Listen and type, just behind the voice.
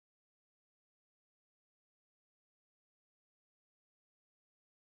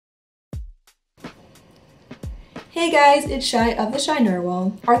Hey guys, it's Shy of the Shy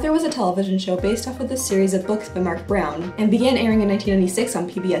Narwhal. Arthur was a television show based off of the series of books by Mark Brown and began airing in 1996 on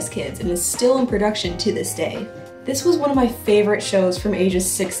PBS Kids and is still in production to this day. This was one of my favorite shows from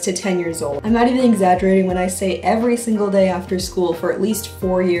ages 6 to 10 years old. I'm not even exaggerating when I say every single day after school for at least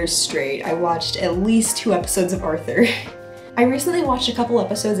 4 years straight, I watched at least 2 episodes of Arthur. I recently watched a couple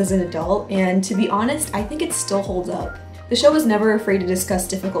episodes as an adult, and to be honest, I think it still holds up. The show was never afraid to discuss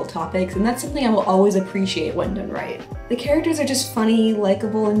difficult topics, and that's something I will always appreciate when done right. The characters are just funny,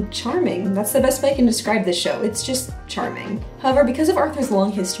 likable, and charming. That's the best way I can describe this show. It's just charming. However, because of Arthur's long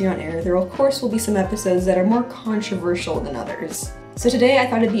history on air, there of course will be some episodes that are more controversial than others. So today I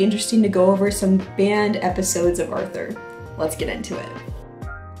thought it'd be interesting to go over some banned episodes of Arthur. Let's get into it.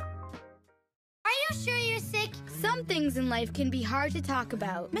 Some things in life can be hard to talk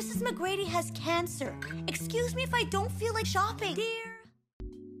about. Mrs. McGrady has cancer. Excuse me if I don't feel like shopping. Dear.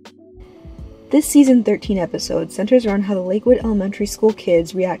 This season 13 episode centers around how the Lakewood Elementary School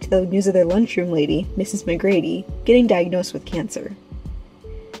kids react to the news of their lunchroom lady, Mrs. McGrady, getting diagnosed with cancer.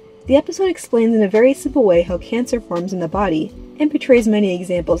 The episode explains in a very simple way how cancer forms in the body and portrays many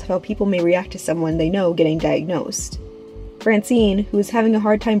examples of how people may react to someone they know getting diagnosed. Francine, who is having a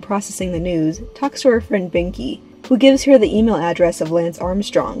hard time processing the news, talks to her friend Binky, who gives her the email address of Lance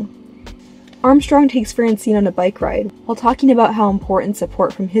Armstrong. Armstrong takes Francine on a bike ride, while talking about how important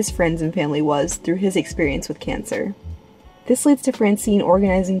support from his friends and family was through his experience with cancer. This leads to Francine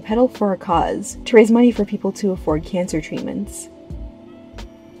organizing Pedal for a Cause to raise money for people to afford cancer treatments.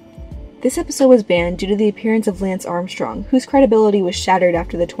 This episode was banned due to the appearance of Lance Armstrong, whose credibility was shattered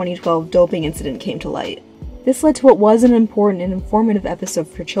after the 2012 doping incident came to light. This led to what was an important and informative episode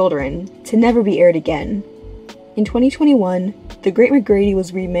for children to never be aired again. In 2021, The Great McGrady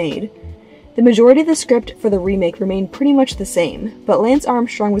was remade. The majority of the script for the remake remained pretty much the same, but Lance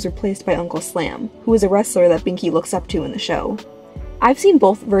Armstrong was replaced by Uncle Slam, who is a wrestler that Binky looks up to in the show. I've seen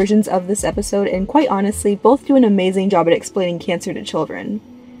both versions of this episode, and quite honestly, both do an amazing job at explaining cancer to children.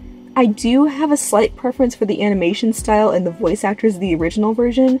 I do have a slight preference for the animation style and the voice actors of the original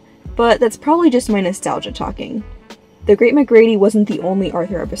version, but that's probably just my nostalgia talking. The Great McGrady wasn't the only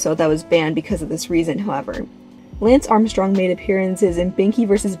Arthur episode that was banned because of this reason, however. Lance Armstrong made appearances in Binky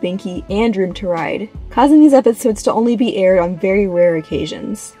vs. Binky and Room to Ride, causing these episodes to only be aired on very rare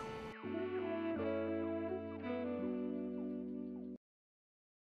occasions.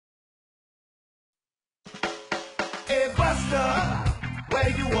 Hey Buster, where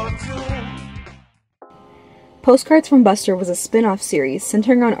you want to? Postcards from Buster was a spin-off series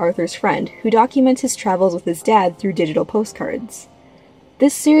centering on Arthur's friend, who documents his travels with his dad through digital postcards.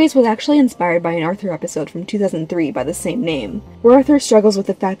 This series was actually inspired by an Arthur episode from 2003 by the same name, where Arthur struggles with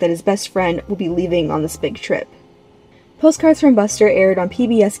the fact that his best friend will be leaving on this big trip. Postcards from Buster aired on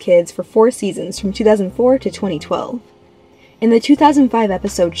PBS Kids for 4 seasons from 2004 to 2012. In the 2005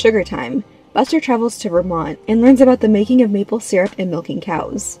 episode Sugar Time, Buster travels to Vermont and learns about the making of maple syrup and milking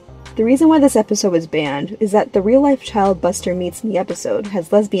cows. The reason why this episode was banned is that the real-life child Buster meets in the episode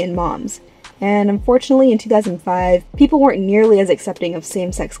has lesbian moms, and unfortunately in 2005, people weren't nearly as accepting of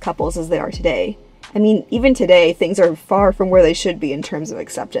same-sex couples as they are today. I mean, even today, things are far from where they should be in terms of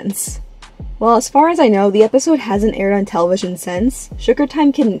acceptance. Well, as far as I know, the episode hasn't aired on television since. Sugar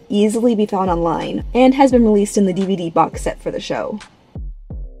Time can easily be found online, and has been released in the DVD box set for the show.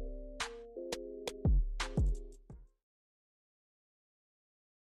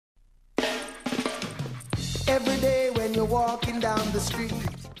 Every day when you're walking down the street.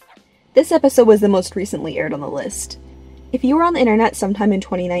 This episode was the most recently aired on the list. If you were on the internet sometime in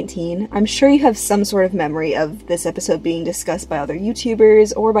 2019, I'm sure you have some sort of memory of this episode being discussed by other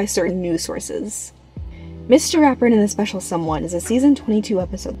YouTubers or by certain news sources. Mr. Rapper and the Special Someone is a season 22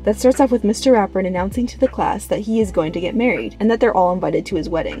 episode that starts off with Mr. Rapper announcing to the class that he is going to get married and that they're all invited to his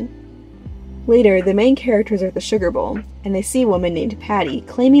wedding. Later, the main characters are at the Sugar Bowl, and they see a woman named Patty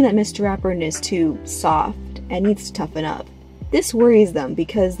claiming that Mr. Rapper is too soft and needs to toughen up. This worries them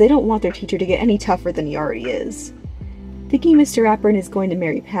because they don't want their teacher to get any tougher than he already is. Thinking Mr. Rapper is going to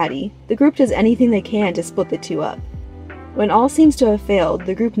marry Patty, the group does anything they can to split the two up. When all seems to have failed,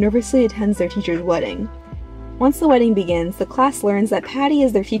 the group nervously attends their teacher's wedding. Once the wedding begins, the class learns that Patty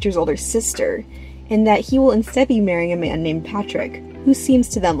is their teacher's older sister, and that he will instead be marrying a man named Patrick, who seems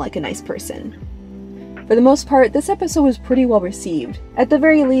to them like a nice person. For the most part, this episode was pretty well received, at the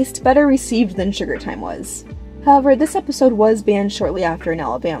very least, better received than Sugar Time was. However, this episode was banned shortly after in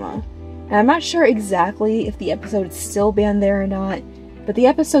Alabama, and I'm not sure exactly if the episode is still banned there or not, but the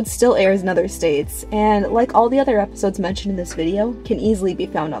episode still airs in other states, and like all the other episodes mentioned in this video, can easily be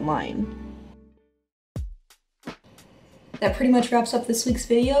found online. That pretty much wraps up this week's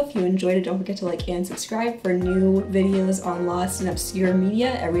video. If you enjoyed it, don't forget to like and subscribe for new videos on lost and obscure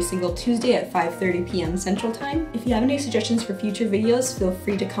media every single Tuesday at 5:30 p.m. Central Time. If you have any suggestions for future videos, feel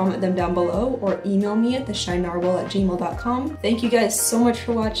free to comment them down below or email me at theshinarwhal@gmail.com. Thank you guys so much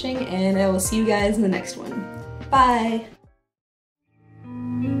for watching, and I will see you guys in the next one. Bye!